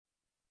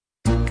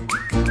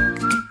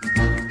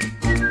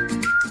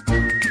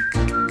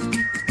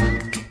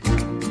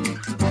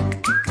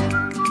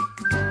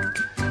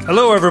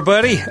Hello,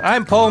 everybody.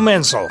 I'm Paul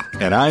Menzel.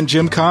 And I'm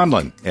Jim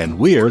Conlon, and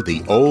we're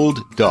the Old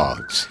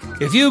Dogs.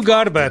 If you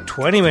got about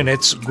 20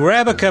 minutes,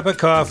 grab a cup of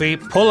coffee,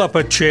 pull up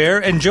a chair,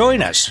 and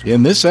join us.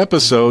 In this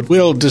episode,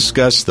 we'll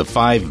discuss the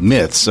 5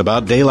 myths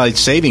about daylight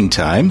saving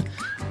time.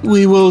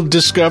 We will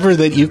discover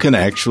that you can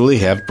actually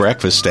have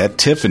breakfast at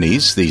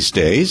Tiffany's these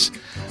days.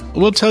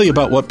 We'll tell you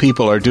about what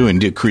people are doing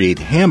to create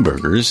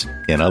hamburgers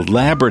in a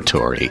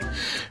laboratory.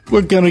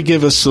 We're going to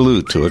give a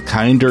salute to a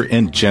kinder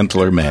and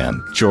gentler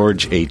man,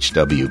 George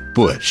H.W.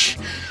 Bush.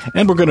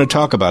 And we're going to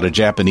talk about a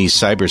Japanese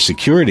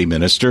cybersecurity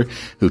minister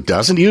who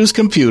doesn't use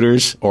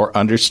computers or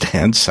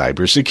understand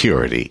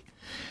cybersecurity.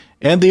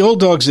 And the Old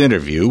Dogs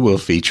interview will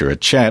feature a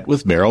chat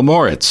with Meryl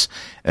Moritz,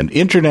 an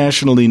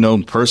internationally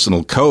known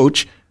personal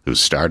coach who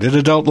started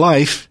adult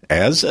life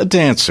as a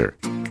dancer.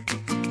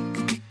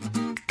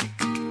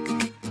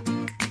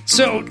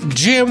 So,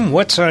 Jim,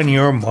 what's on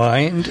your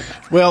mind?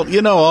 Well,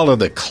 you know, all of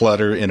the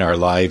clutter in our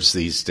lives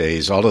these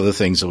days, all of the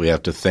things that we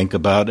have to think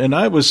about, and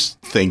I was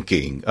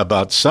thinking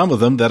about some of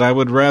them that I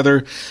would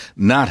rather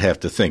not have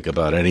to think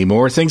about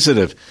anymore, things that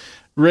have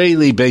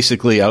really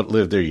basically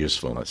outlived their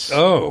usefulness.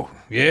 Oh,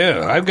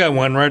 yeah, I've got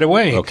one right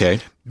away. Okay.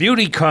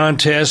 Beauty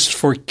contests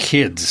for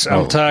kids.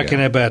 I'm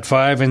talking about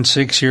 5 and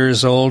 6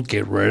 years old.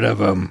 Get rid of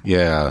them.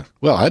 Yeah.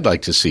 Well, I'd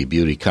like to see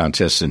beauty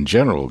contests in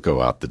general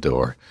go out the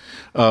door.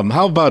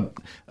 How about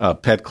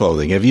pet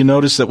clothing? Have you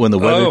noticed that when the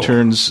weather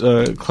turns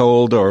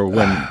cold or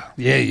when...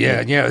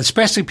 Yeah.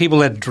 Especially people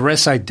that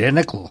dress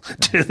identical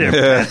to their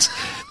pets.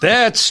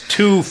 That's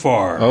too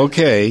far.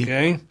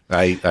 Okay.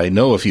 I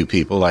know a few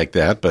people like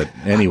that, but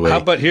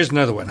anyway. Here's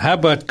another one. How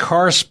about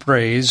car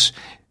sprays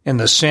and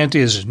the scent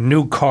is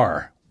new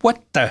car? What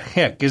the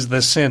heck is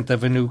the scent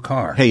of a new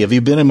car? Hey, have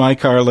you been in my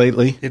car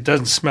lately? It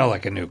doesn't smell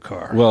like a new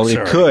car. Well,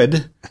 Sorry. It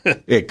could.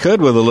 It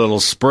could with a little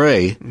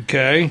spray.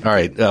 Okay. All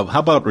right. How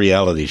about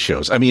reality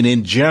shows? I mean,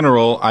 in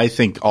general, I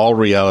think all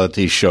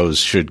reality shows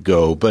should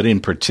go, but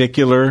in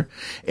particular,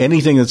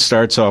 anything that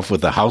starts off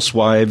with the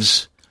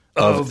housewives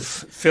of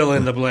fill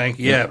in the blank.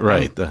 Yeah.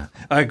 Right.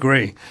 I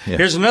agree. Yeah.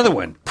 Here's another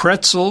one.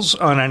 Pretzels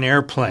on an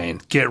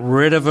airplane. Get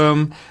rid of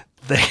them.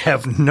 They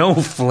have no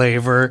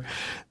flavor.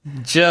 We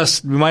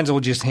might as well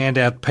just hand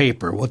out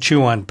paper. We'll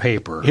chew on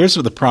paper. Here's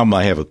the problem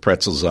I have with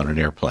pretzels on an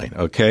airplane,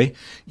 okay?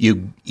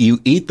 You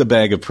eat the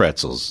bag of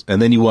pretzels,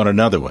 and then you want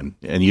another one,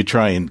 and you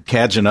try and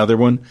catch another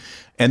one,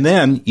 and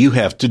then you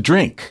have to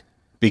drink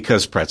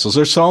because pretzels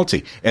are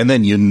salty. And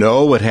then you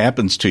know what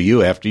happens to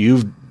you after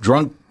you've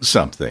drunk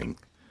something.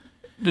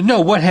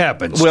 No, what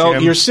happens, Well,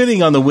 Jim? You're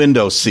sitting on the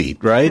window seat,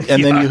 right?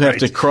 And then you have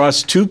to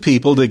cross 2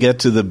 people to get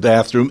to the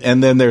bathroom,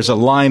 and then there's a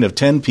line of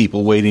 10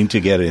 people waiting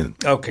to get in.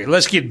 Okay,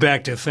 let's get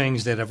back to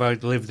things that have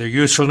outlived their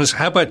usefulness.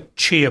 How about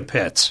chia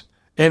pets?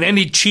 And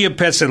any chia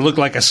pets that look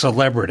like a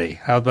celebrity.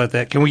 How about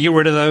that? Can we get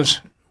rid of those?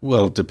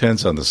 Well, it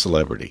depends on the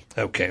celebrity.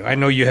 Okay, I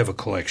know you have a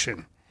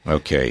collection.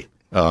 Okay.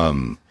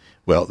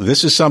 Well,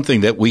 this is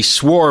something that we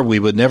swore we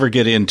would never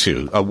get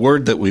into, a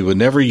word that we would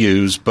never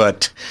use,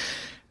 but...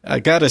 I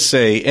got to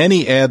say,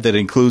 any ad that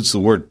includes the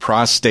word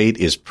prostate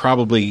is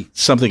probably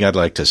something I'd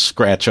like to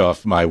scratch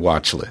off my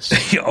watch list.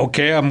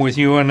 Okay, I'm with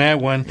you on that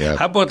one. Yeah.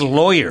 How about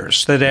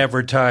lawyers that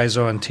advertise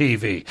on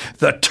TV?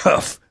 The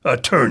tough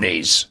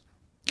attorneys.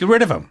 Get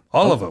rid of them,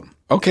 all of them.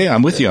 Okay,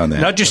 I'm with you on that.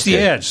 Not just the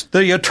ads,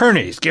 the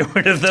attorneys. Get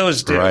rid of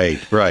those too.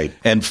 Right.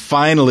 And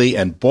finally,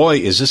 and boy,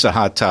 is this a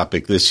hot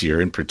topic this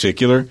year in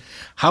particular,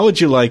 how would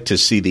you like to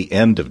see the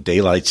end of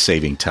daylight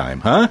saving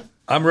time, huh?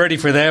 I'm ready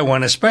for that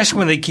one, especially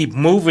when they keep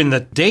moving the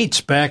dates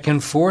back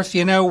and forth.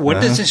 You know,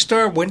 when does it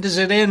start? When does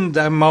it end?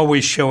 I'm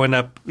always showing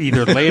up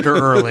either late or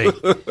early.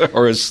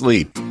 Or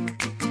asleep.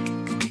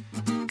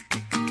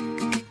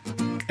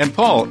 And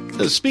Paul,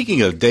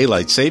 speaking of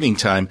daylight saving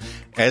time,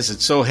 as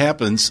it so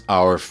happens,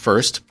 our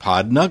first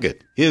pod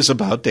nugget is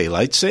about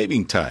daylight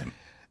saving time.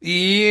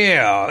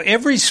 Yeah,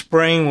 every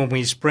spring when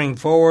we spring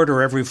forward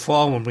or every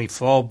fall when we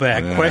fall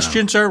back,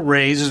 questions are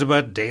raised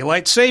about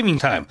daylight saving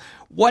time.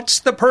 What's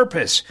the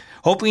purpose?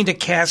 Hoping to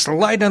cast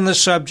light on the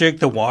subject,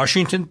 the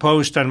Washington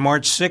Post on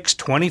March 6,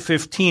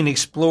 2015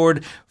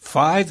 explored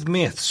 5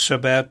 myths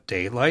about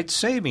daylight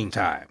saving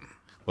time.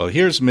 Well,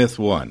 here's myth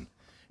 1.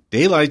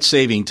 Daylight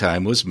saving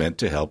time was meant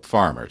to help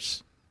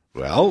farmers.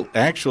 Well,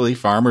 actually,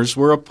 farmers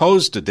were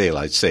opposed to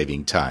daylight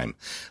saving time.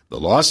 The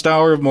lost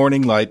hour of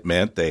morning light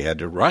meant they had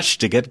to rush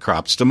to get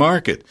crops to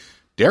market.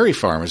 Dairy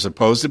farmers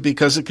opposed it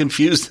because it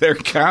confused their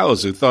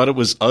cows, who thought it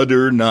was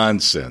utter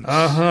nonsense.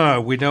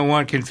 We don't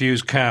want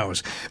confused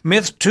cows.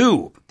 Myth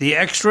 2, the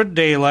extra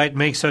daylight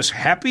makes us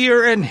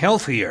happier and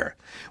healthier.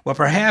 Well,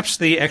 perhaps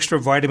the extra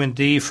vitamin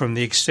D from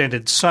the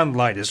extended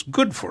sunlight is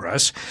good for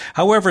us.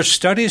 However,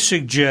 studies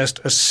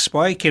suggest a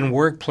spike in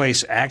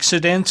workplace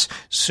accidents,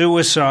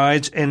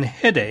 suicides, and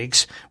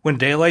headaches when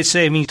daylight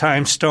saving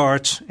time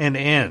starts and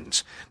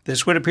ends.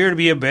 This would appear to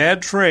be a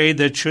bad trade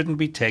that shouldn't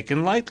be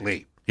taken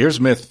lightly.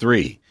 Here's myth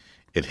 3.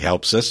 It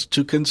helps us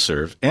to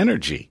conserve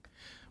energy.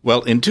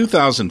 Well, in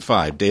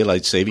 2005,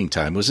 daylight saving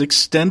time was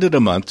extended a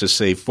month to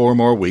save 4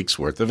 more weeks'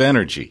 worth of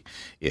energy.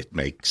 It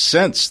makes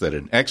sense that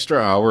an extra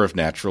hour of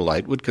natural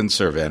light would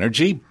conserve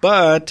energy,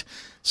 but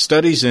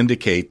Studies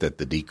indicate that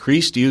the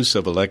decreased use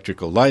of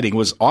electrical lighting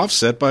was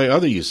offset by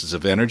other uses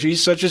of energy,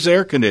 such as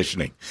air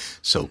conditioning,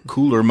 so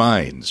cooler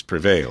minds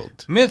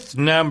prevailed. Myth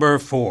number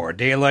 4,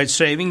 daylight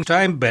saving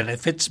time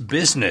benefits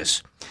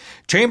business.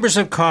 Chambers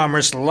of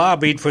Commerce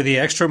lobbied for the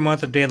extra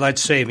month of daylight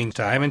saving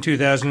time in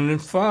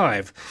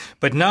 2005,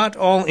 but not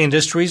all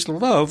industries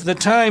love the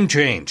time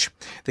change.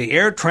 The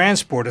Air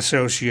Transport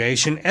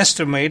Association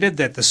estimated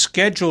that the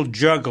schedule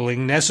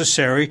juggling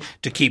necessary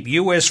to keep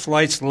U.S.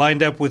 flights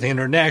lined up with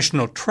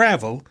international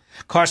travel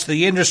cost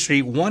the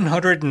industry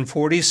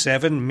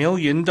 $147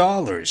 million.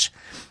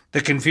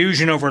 The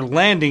confusion over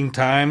landing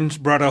times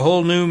brought a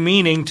whole new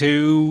meaning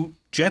to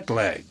jet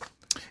lag.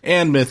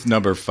 And myth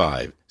number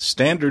 5,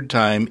 standard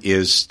time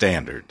is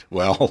standard.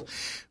 Well,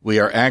 we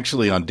are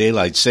actually on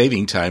daylight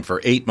saving time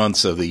for 8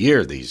 months of the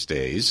year these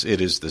days.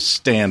 It is the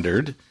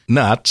standard,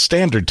 not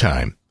standard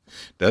time.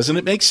 Doesn't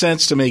it make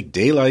sense to make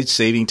daylight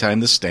saving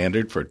time the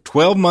standard for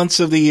 12 months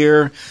of the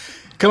year?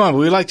 Come on,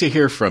 we'd like to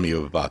hear from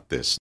you about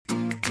this.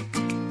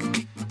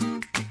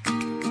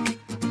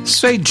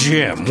 Say,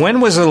 Jim,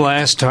 when was the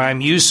last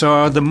time you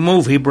saw the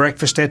movie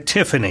Breakfast at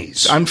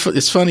Tiffany's?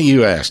 It's funny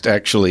you asked.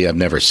 Actually, I've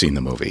never seen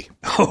the movie.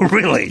 Oh,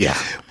 really? Yeah.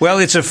 Well,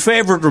 it's a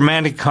favorite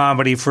romantic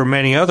comedy for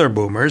many other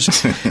boomers.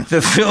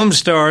 The film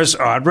stars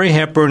Audrey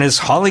Hepburn as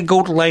Holly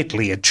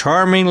Golightly, a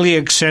charmingly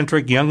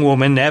eccentric young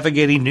woman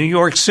navigating New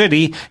York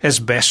City as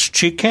best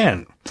she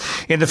can.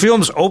 In the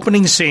film's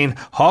opening scene,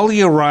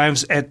 Holly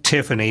arrives at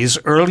Tiffany's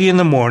early in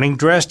the morning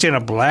dressed in a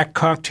black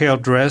cocktail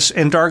dress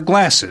and dark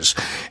glasses,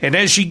 and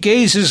as she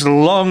gazes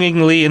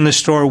longingly in the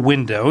store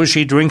window,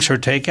 she drinks her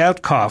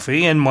takeout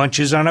coffee and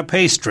munches on a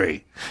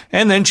pastry.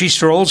 And then she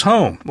strolls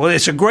home. Well,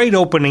 it's a great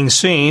opening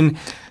scene,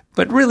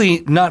 but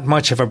really not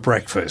much of a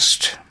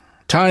breakfast.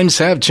 Times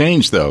have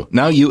changed, though.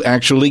 Now you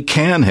actually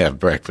can have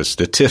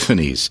breakfast at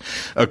Tiffany's.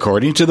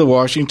 According to the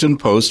Washington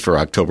Post for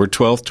October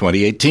 12,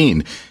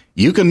 2018,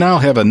 you can now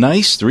have a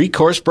nice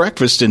 3-course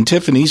breakfast in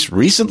Tiffany's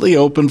recently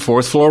opened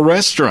 4th-floor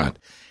restaurant.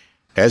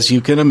 As you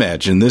can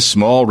imagine, this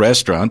small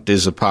restaurant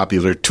is a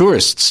popular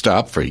tourist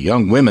stop for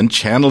young women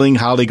channeling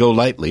Holly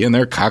Golightly in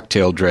their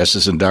cocktail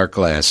dresses and dark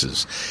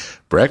glasses.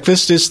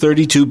 Breakfast is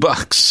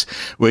 $32,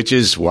 which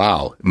is,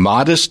 wow,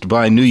 modest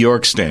by New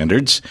York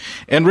standards,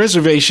 and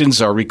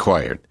reservations are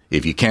required.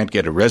 If you can't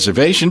get a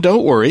reservation,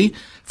 don't worry.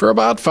 For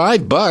about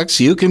 $5,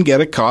 you can get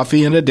a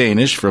coffee and a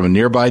Danish from a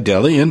nearby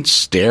deli and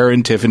stare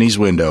in Tiffany's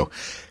window.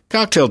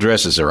 Cocktail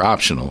dresses are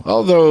optional,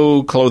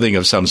 although clothing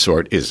of some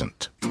sort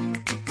isn't.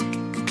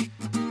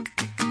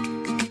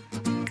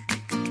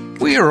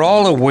 We are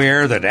all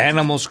aware that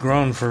animals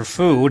grown for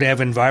food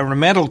have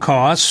environmental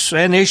costs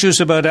and issues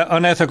about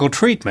unethical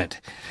treatment.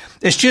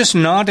 It's just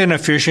not an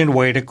efficient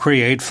way to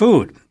create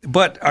food.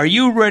 But are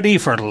you ready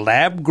for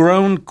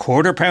lab-grown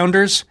quarter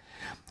pounders?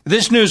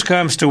 This news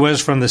comes to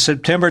us from the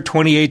September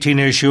 2018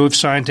 issue of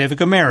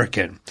Scientific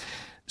American.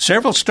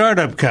 Several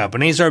startup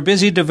companies are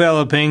busy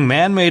developing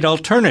man-made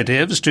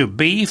alternatives to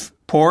beef,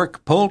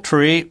 pork,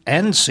 poultry,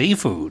 and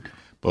seafood.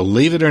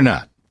 Believe it or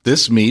not,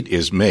 this meat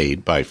is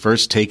made by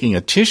first taking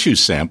a tissue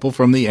sample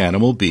from the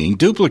animal being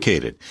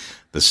duplicated.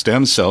 The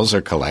stem cells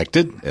are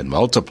collected and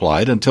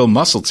multiplied until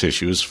muscle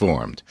tissue is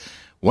formed.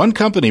 One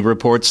company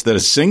reports that a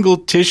single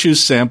tissue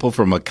sample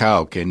from a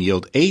cow can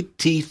yield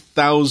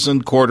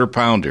 80,000 quarter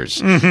pounders.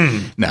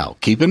 Mm-hmm. Now,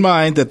 keep in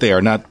mind that they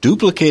are not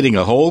duplicating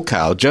a whole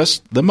cow,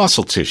 just the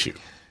muscle tissue.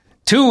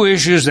 2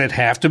 issues that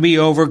have to be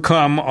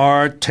overcome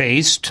are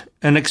taste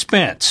and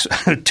expense.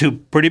 2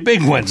 pretty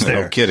big ones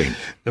there. No kidding.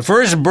 The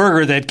first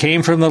burger that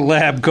came from the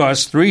lab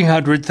cost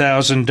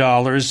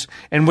 $300,000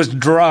 and was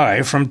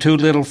dry from too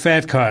little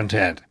fat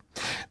content.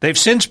 They've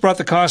since brought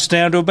the cost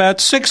down to about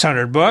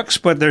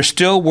 $600, but they're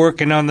still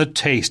working on the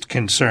taste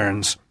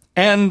concerns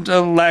and a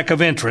lack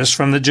of interest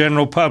from the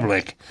general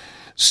public.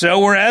 So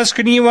we're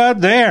asking you out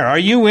there, are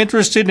you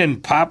interested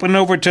in popping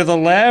over to the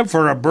lab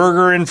for a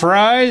burger and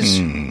fries?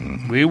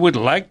 We would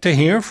like to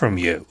hear from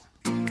you.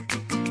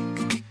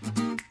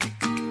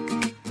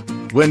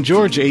 When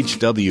George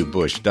H.W.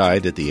 Bush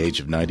died at the age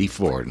of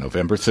 94,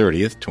 November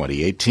 30th,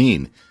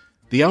 2018,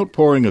 the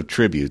outpouring of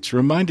tributes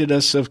reminded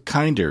us of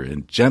kinder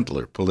and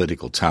gentler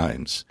political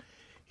times.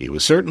 He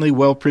was certainly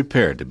well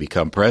prepared to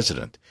become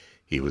president.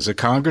 He was a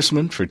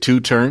congressman for 2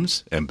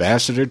 terms,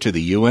 ambassador to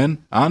the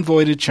UN,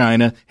 envoy to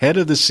China, head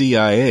of the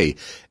CIA,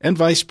 and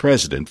vice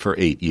president for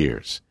 8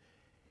 years.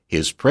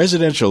 His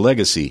presidential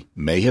legacy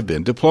may have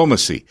been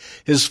diplomacy.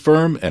 His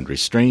firm and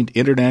restrained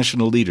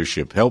international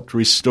leadership helped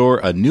restore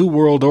a new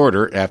world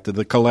order after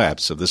the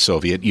collapse of the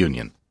Soviet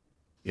Union.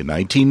 In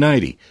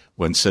 1990,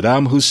 when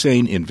Saddam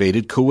Hussein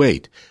invaded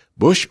Kuwait,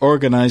 Bush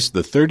organized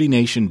the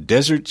 30-nation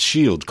Desert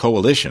Shield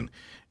Coalition,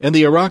 and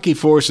the Iraqi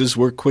forces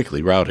were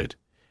quickly routed.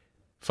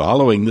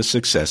 Following the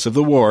success of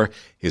the war,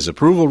 his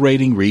approval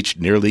rating reached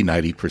nearly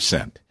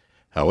 90%.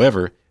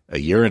 However, a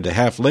year and a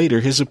half later,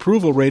 his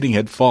approval rating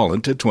had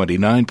fallen to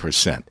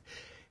 29%.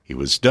 He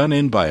was done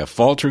in by a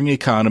faltering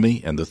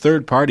economy and the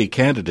third-party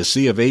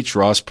candidacy of H.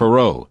 Ross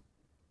Perot.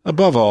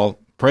 Above all,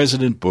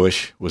 President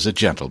Bush was a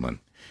gentleman.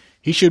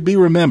 He should be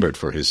remembered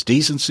for his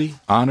decency,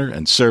 honor,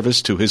 and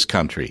service to his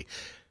country,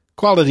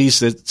 qualities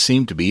that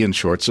seem to be in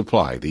short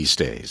supply these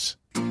days.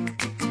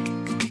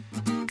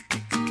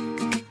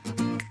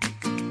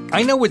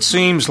 I know it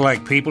seems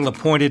like people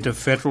appointed to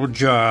federal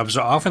jobs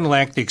often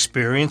lack the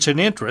experience and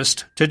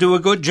interest to do a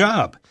good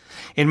job.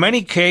 In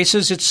many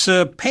cases, it's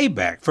a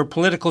payback for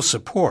political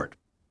support.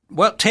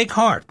 Well, take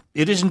heart.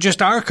 It isn't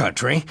just our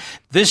country.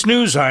 This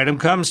news item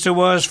comes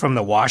to us from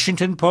the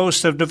Washington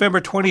Post of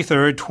November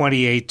 23,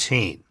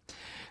 2018.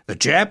 The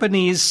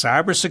Japanese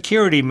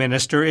cybersecurity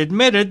minister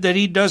admitted that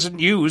he doesn't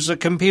use a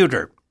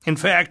computer. In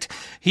fact,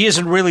 he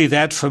isn't really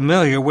that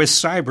familiar with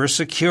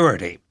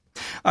cybersecurity.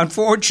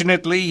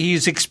 Unfortunately,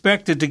 he's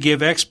expected to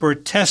give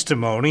expert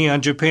testimony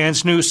on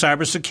Japan's new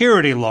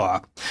cybersecurity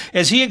law.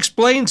 As he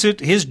explains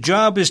it, his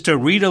job is to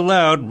read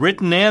aloud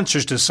written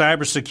answers to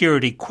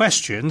cybersecurity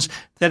questions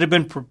that have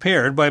been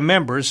prepared by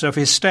members of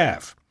his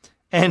staff.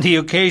 And he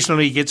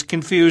occasionally gets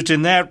confused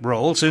in that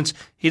role since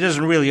he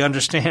doesn't really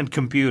understand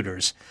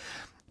computers.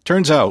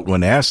 Turns out,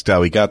 when asked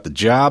how he got the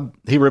job,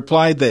 he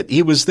replied that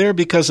he was there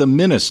because a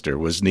minister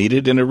was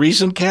needed in a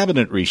recent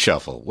cabinet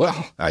reshuffle.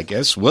 Well, I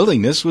guess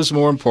willingness was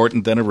more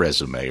important than a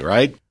resume,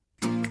 right?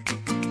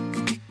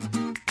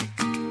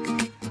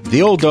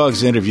 The Old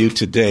Dogs interview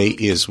today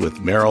is with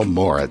Meryl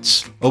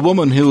Moritz, a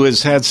woman who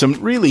has had some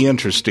really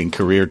interesting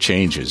career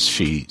changes.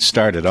 She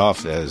started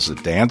off as a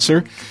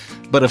dancer,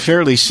 but a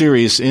fairly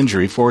serious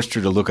injury forced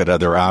her to look at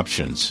other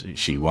options.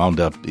 She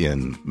wound up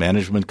in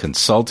management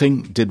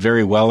consulting, did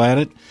very well at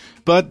it,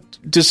 but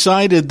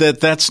decided that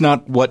that's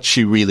not what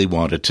she really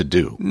wanted to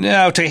do.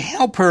 Now, to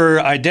help her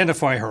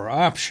identify her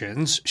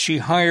options, she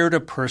hired a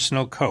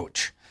personal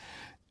coach.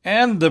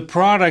 And the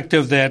product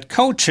of that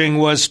coaching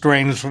was,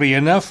 strangely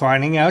enough,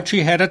 finding out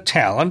she had a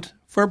talent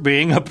for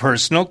being a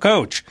personal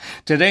coach.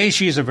 Today,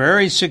 she's a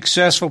very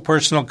successful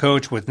personal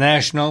coach with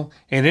national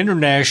and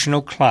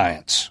international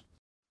clients.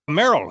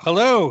 Meryl,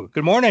 hello.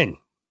 Good morning.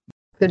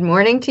 Good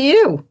morning to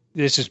you.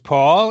 This is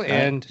Paul,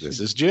 and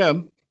this is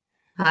Jim.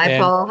 Hi,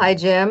 Paul. Hi,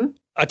 Jim.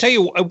 I'll tell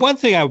you one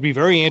thing I would be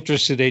very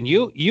interested in.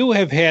 You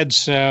have had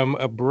some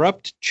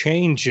abrupt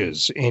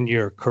changes in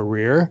your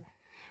career,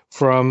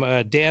 from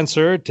a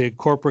dancer to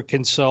corporate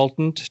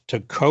consultant to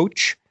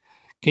coach.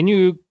 Can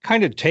you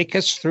kind of take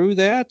us through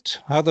that,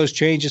 how those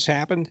changes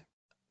happened?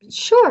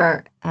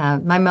 Sure.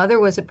 My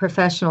mother was a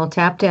professional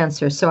tap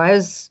dancer, so I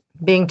was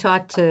being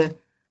taught to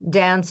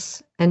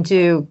dance and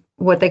do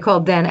what they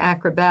called then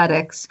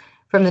acrobatics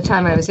from the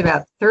time I was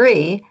about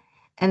 3.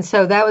 And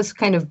so that was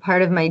kind of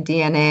part of my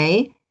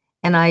DNA.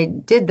 And I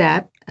did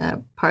that.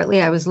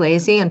 Partly I was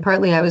lazy and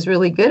partly I was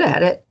really good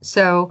at it.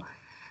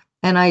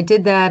 And I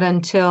did that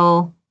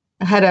until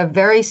I had a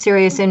very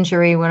serious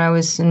injury when I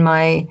was in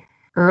my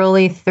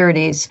early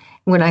 30s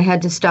when I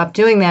had to stop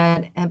doing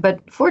that. But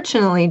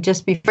fortunately,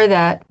 just before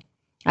that,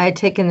 I had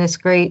taken this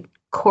great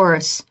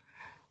course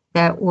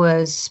that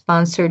was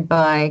sponsored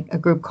by a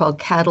group called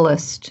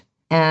Catalyst.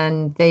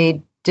 And they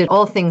did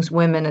all things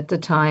women at the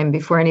time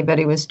before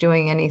anybody was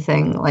doing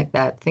anything like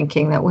that,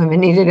 thinking that women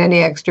needed any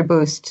extra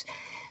boost.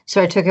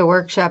 So I took a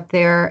workshop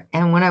there.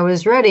 And when I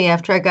was ready,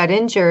 after I got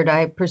injured,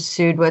 I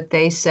pursued what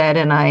they said.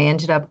 And I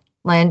ended up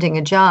landing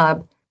a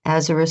job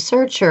as a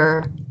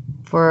researcher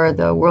for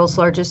the world's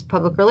largest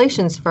public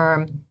relations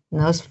firm.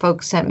 And those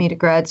folks sent me to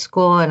grad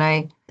school, and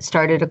I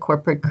started a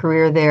corporate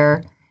career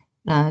there.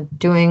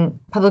 Doing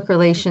public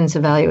relations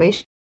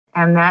evaluation.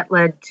 And that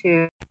led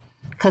to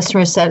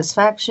customer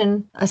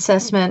satisfaction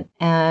assessment.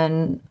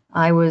 And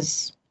I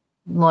was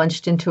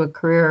launched into a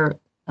career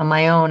on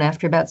my own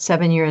after about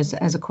 7 years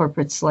as a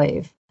corporate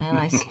slave.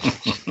 And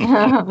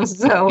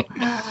so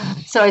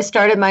I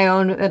started my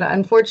own. And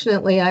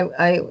unfortunately,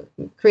 I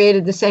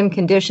created the same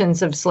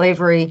conditions of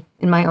slavery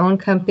in my own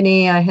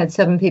company. I had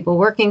 7 people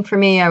working for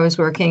me. I was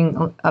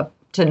working up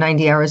to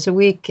 90 hours a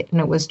week,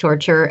 and it was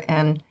torture.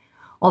 And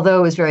although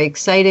it was very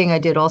exciting, I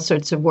did all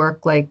sorts of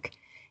work like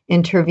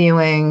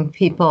interviewing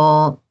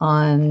people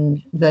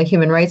on the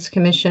Human Rights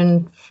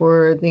Commission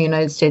for the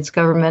United States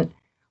government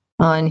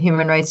on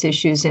human rights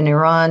issues in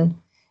Iran.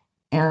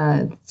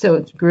 So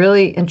it's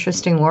really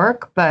interesting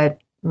work, but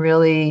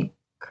really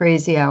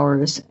crazy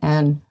hours.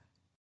 And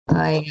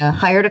I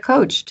hired a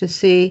coach to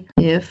see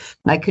if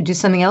I could do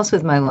something else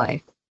with my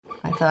life.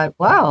 I thought,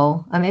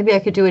 wow, maybe I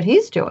could do what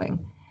he's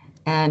doing.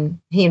 And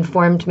he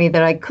informed me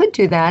that I could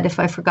do that if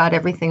I forgot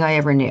everything I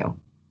ever knew.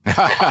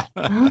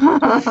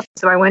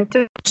 So I went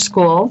to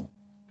school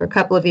for a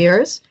couple of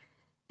years.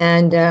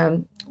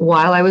 And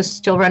while I was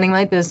still running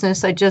my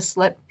business, I just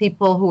let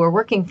people who were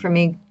working for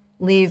me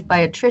leave by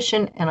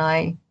attrition. And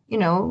I,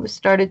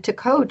 started to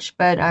coach.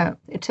 But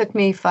it took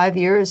me 5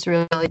 years,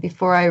 really,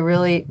 before I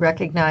really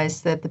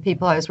recognized that the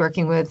people I was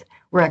working with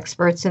were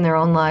experts in their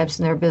own lives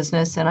and their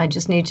business. And I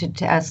just needed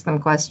to ask them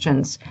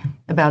questions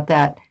about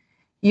that,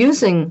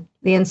 using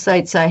the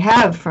insights I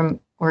have from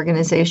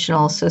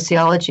organizational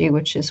sociology,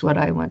 which is what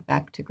I went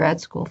back to grad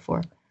school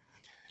for.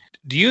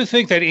 Do you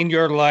think that in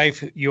your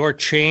life, your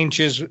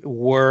changes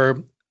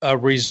were a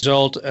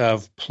result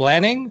of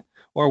planning,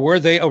 or were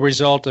they a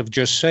result of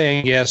just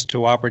saying yes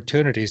to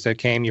opportunities that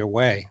came your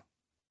way?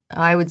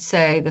 I would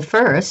say the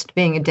first,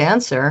 being a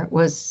dancer,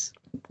 was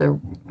the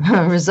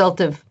result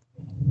of,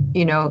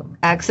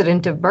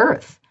 accident of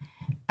birth.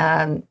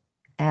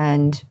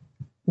 And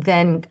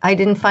then I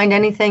didn't find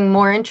anything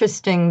more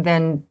interesting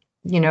than,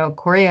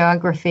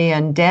 choreography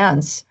and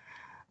dance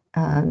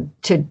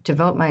to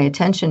devote my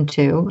attention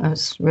to. I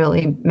was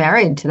really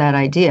married to that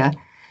idea.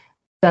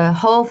 The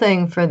whole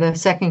thing for the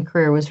second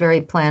career was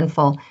very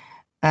planful.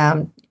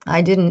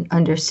 I didn't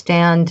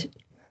understand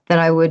that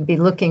I would be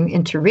looking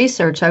into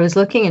research. I was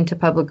looking into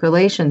public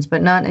relations,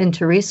 but not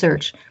into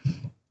research.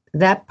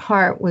 That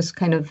part was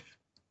kind of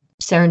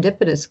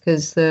serendipitous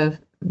because the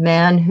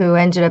man who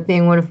ended up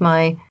being one of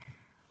my,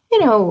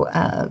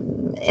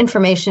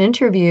 information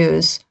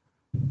interviews,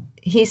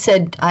 he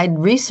said I'd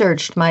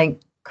researched my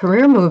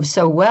career move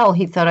so well,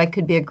 he thought I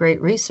could be a great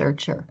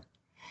researcher.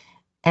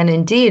 And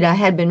indeed, I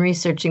had been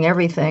researching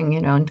everything,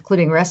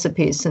 including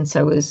recipes since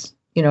I was,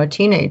 a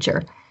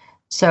teenager.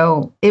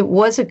 So it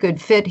was a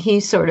good fit. He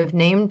sort of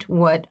named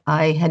what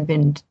I had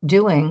been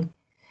doing.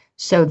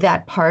 So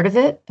that part of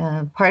it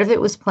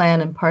was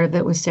plan and part of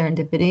it was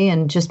serendipity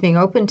and just being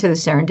open to the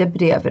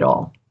serendipity of it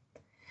all.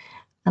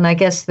 And I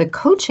guess the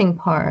coaching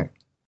part,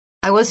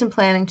 I wasn't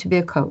planning to be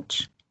a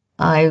coach.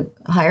 I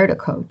hired a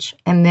coach.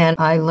 And then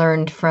I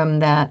learned from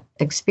that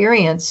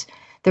experience,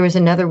 there was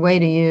another way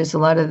to use a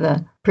lot of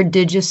the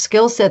prodigious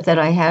skill set that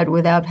I had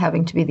without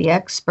having to be the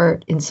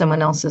expert in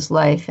someone else's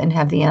life and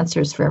have the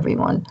answers for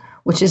everyone,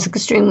 which is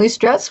extremely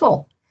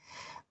stressful.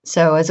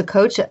 So as a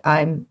coach,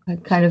 I'm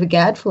kind of a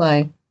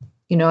gadfly.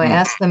 I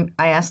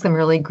ask them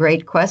really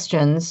great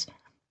questions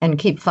and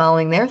keep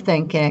following their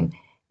thinking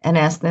and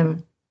ask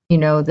them,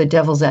 the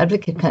devil's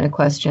advocate kind of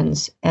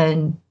questions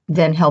and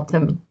then help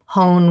them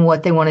hone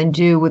what they want to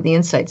do with the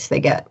insights they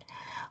get.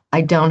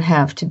 I don't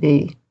have to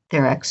be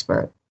their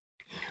expert.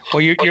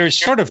 Well, you're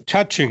sort of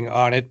touching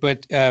on it,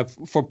 but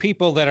for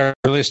people that are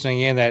listening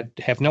in that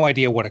have no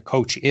idea what a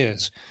coach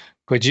is,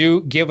 could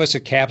you give us a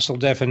capsule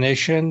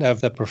definition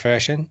of the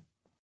profession?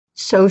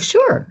 So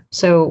sure.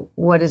 So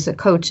what is a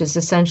coach is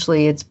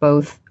essentially it's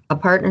both a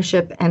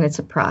partnership and it's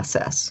a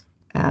process.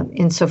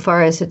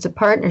 Insofar as it's a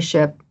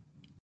partnership,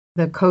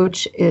 the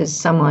coach is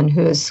someone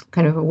who is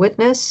kind of a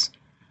witness,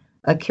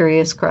 a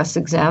curious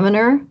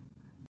cross-examiner,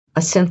 a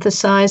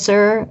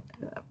synthesizer,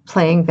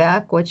 playing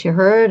back what you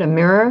heard, a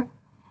mirror,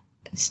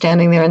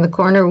 standing there in the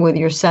corner with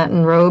your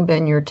satin robe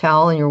and your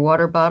towel and your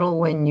water bottle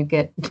when you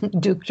get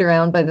duped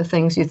around by the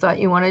things you thought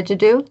you wanted to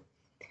do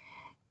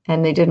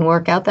and they didn't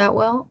work out that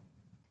well.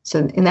 So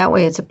in that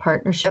way, it's a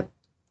partnership,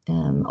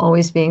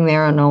 always being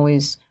there and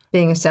always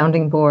being a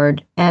sounding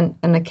board and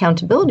an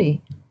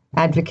accountability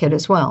advocate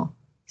as well,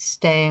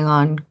 staying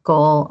on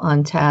goal,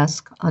 on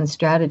task, on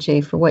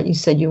strategy for what you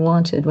said you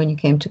wanted when you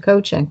came to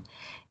coaching.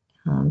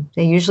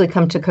 They usually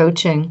come to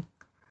coaching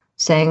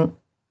saying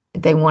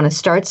they want to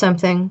start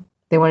something,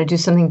 they want to do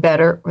something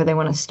better, or they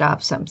want to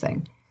stop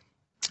something.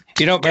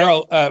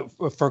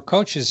 Meryl, for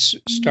coaches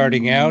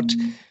starting out,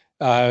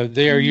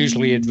 they are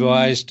usually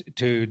advised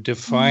to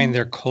define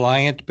their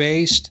client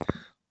base.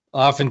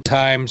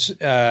 Oftentimes,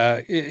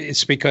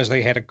 it's because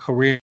they had a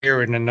career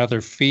in another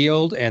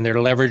field and they're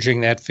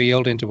leveraging that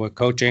field into a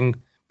coaching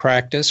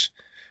practice.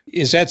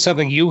 Is that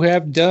something you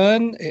have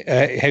done?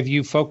 Have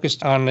you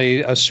focused on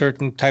a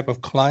certain type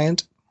of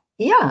client?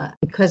 Yeah,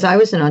 because I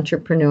was an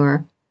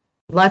entrepreneur.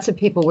 Lots of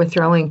people were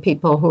throwing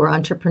people who are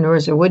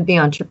entrepreneurs or would-be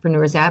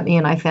entrepreneurs at me,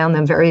 and I found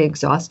them very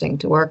exhausting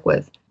to work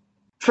with.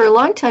 For a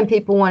long time,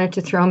 people wanted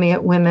to throw me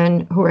at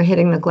women who were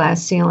hitting the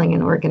glass ceiling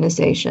in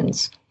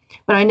organizations,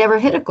 but I never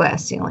hit a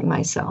glass ceiling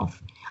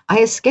myself. I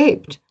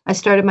escaped. I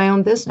started my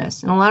own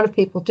business, and a lot of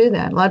people do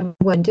that. A lot of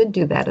women did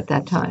do that at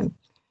that time.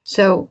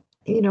 So,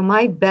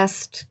 my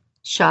best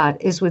shot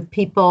is with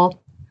people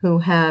who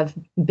have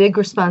big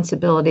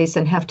responsibilities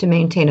and have to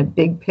maintain a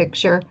big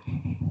picture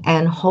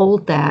and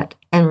hold that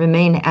and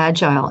remain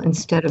agile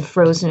instead of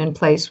frozen in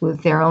place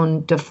with their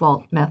own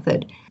default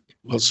method.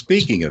 Well,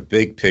 speaking of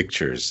big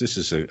pictures, this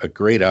is a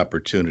great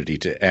opportunity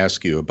to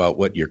ask you about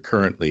what you're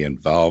currently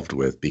involved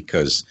with,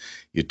 because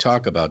you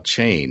talk about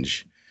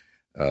change,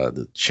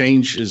 the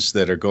changes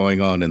that are going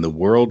on in the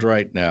world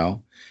right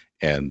now,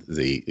 and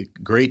the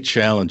great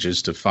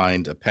challenges to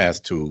find a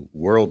path to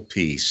world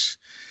peace.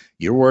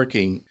 You're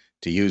working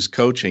to use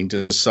coaching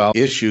to solve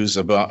issues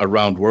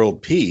around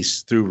world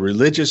peace through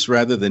religious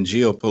rather than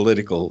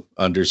geopolitical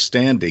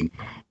understanding.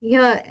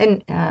 Yeah,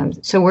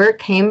 and so where it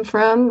came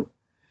from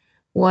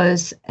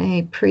was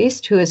a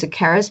priest who is a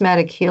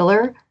charismatic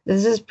healer.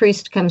 This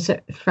priest comes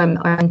from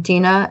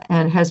Argentina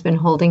and has been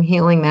holding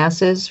healing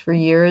masses for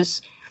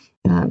years.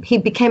 He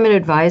became an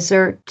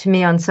advisor to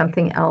me on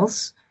something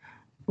else.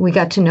 We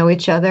got to know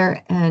each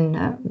other,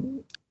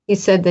 and he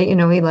said that, he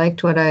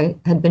liked what I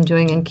had been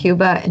doing in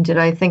Cuba, and did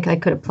I think I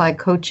could apply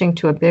coaching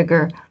to a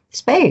bigger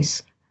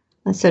space?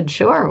 I said,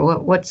 sure.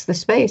 What's the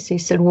space? He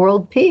said,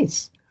 world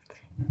peace.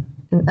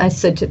 And I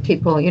said to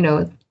people,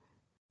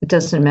 it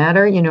doesn't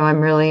matter.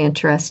 I'm really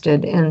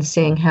interested in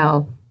seeing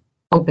how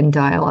open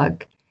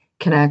dialogue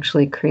can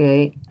actually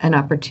create an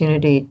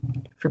opportunity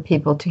for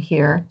people to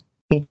hear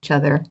each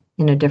other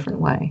in a different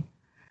way.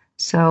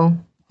 So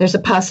there's a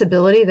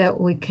possibility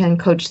that we can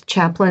coach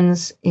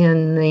chaplains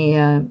in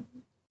the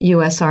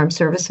U.S. Armed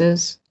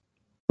Services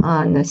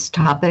on this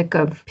topic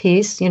of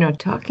peace,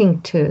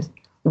 talking to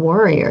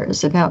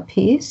warriors about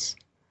peace.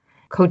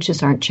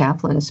 Coaches aren't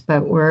chaplains,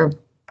 but we're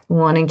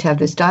wanting to have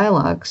this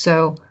dialogue.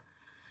 So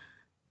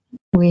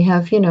we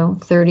have,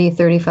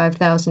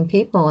 35,000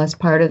 people as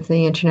part of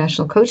the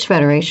International Coach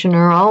Federation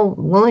are all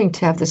willing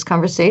to have this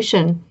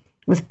conversation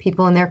with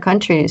people in their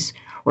countries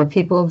or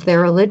people of their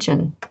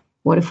religion.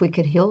 What if we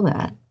could heal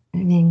that?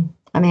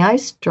 I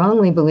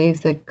strongly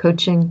believe that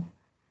coaching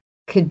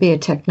could be a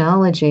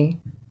technology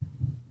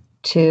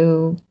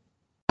to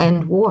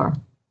end war.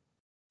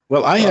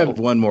 Well, I have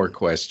one more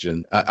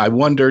question. I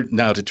wonder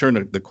now, to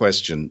turn the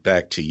question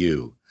back to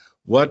you.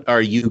 What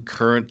are you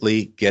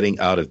currently getting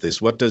out of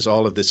this? What does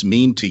all of this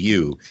mean to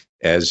you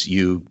as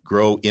you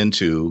grow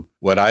into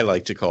what I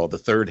like to call the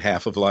third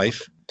half of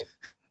life?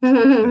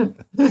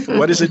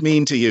 What does it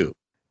mean to you?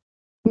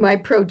 My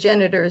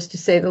progenitors, to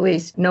say the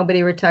least,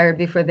 nobody retired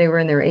before they were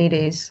in their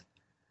 80s,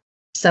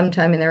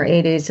 sometime in their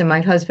 80s. And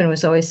my husband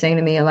was always saying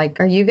to me,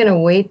 are you going to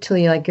wait till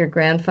your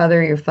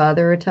grandfather or your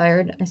father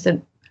retired? I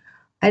said,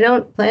 I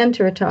don't plan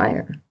to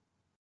retire.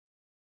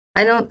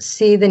 I don't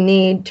see the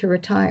need to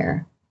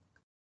retire.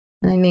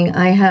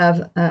 I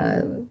have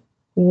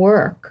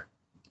work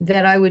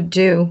that I would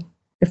do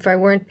if I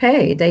weren't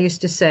paid. They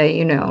used to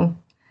say,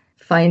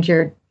 find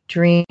your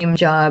dream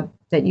job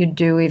that you'd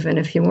do even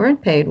if you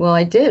weren't paid. Well,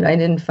 I did. I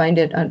didn't find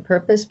it on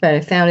purpose, but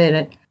I found it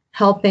at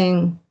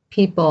helping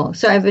people.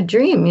 So I have a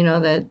dream,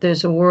 that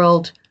there's a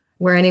world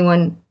where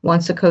anyone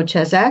wants a coach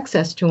has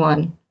access to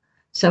one,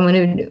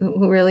 someone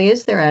who really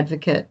is their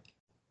advocate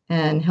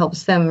and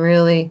helps them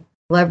really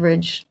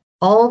leverage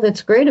all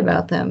that's great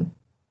about them.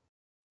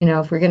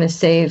 If we're going to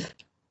save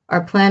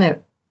our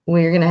planet,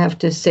 we're going to have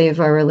to save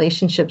our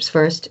relationships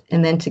first,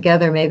 and then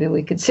together maybe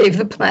we could save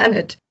the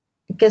planet.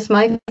 I guess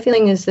my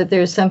feeling is that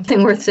there's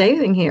something worth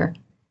saving here,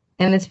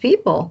 and it's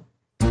people.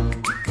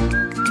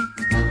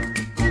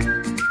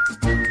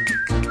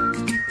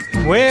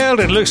 Well,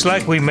 it looks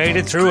like we made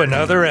it through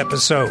another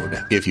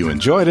episode. If you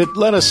enjoyed it,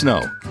 let us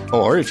know.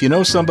 Or if you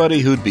know somebody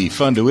who'd be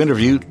fun to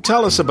interview,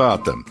 tell us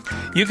about them.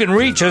 You can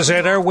reach us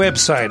at our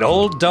website,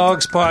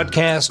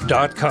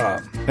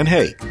 olddogspodcast.com. And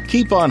hey,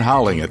 keep on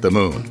howling at the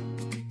moon.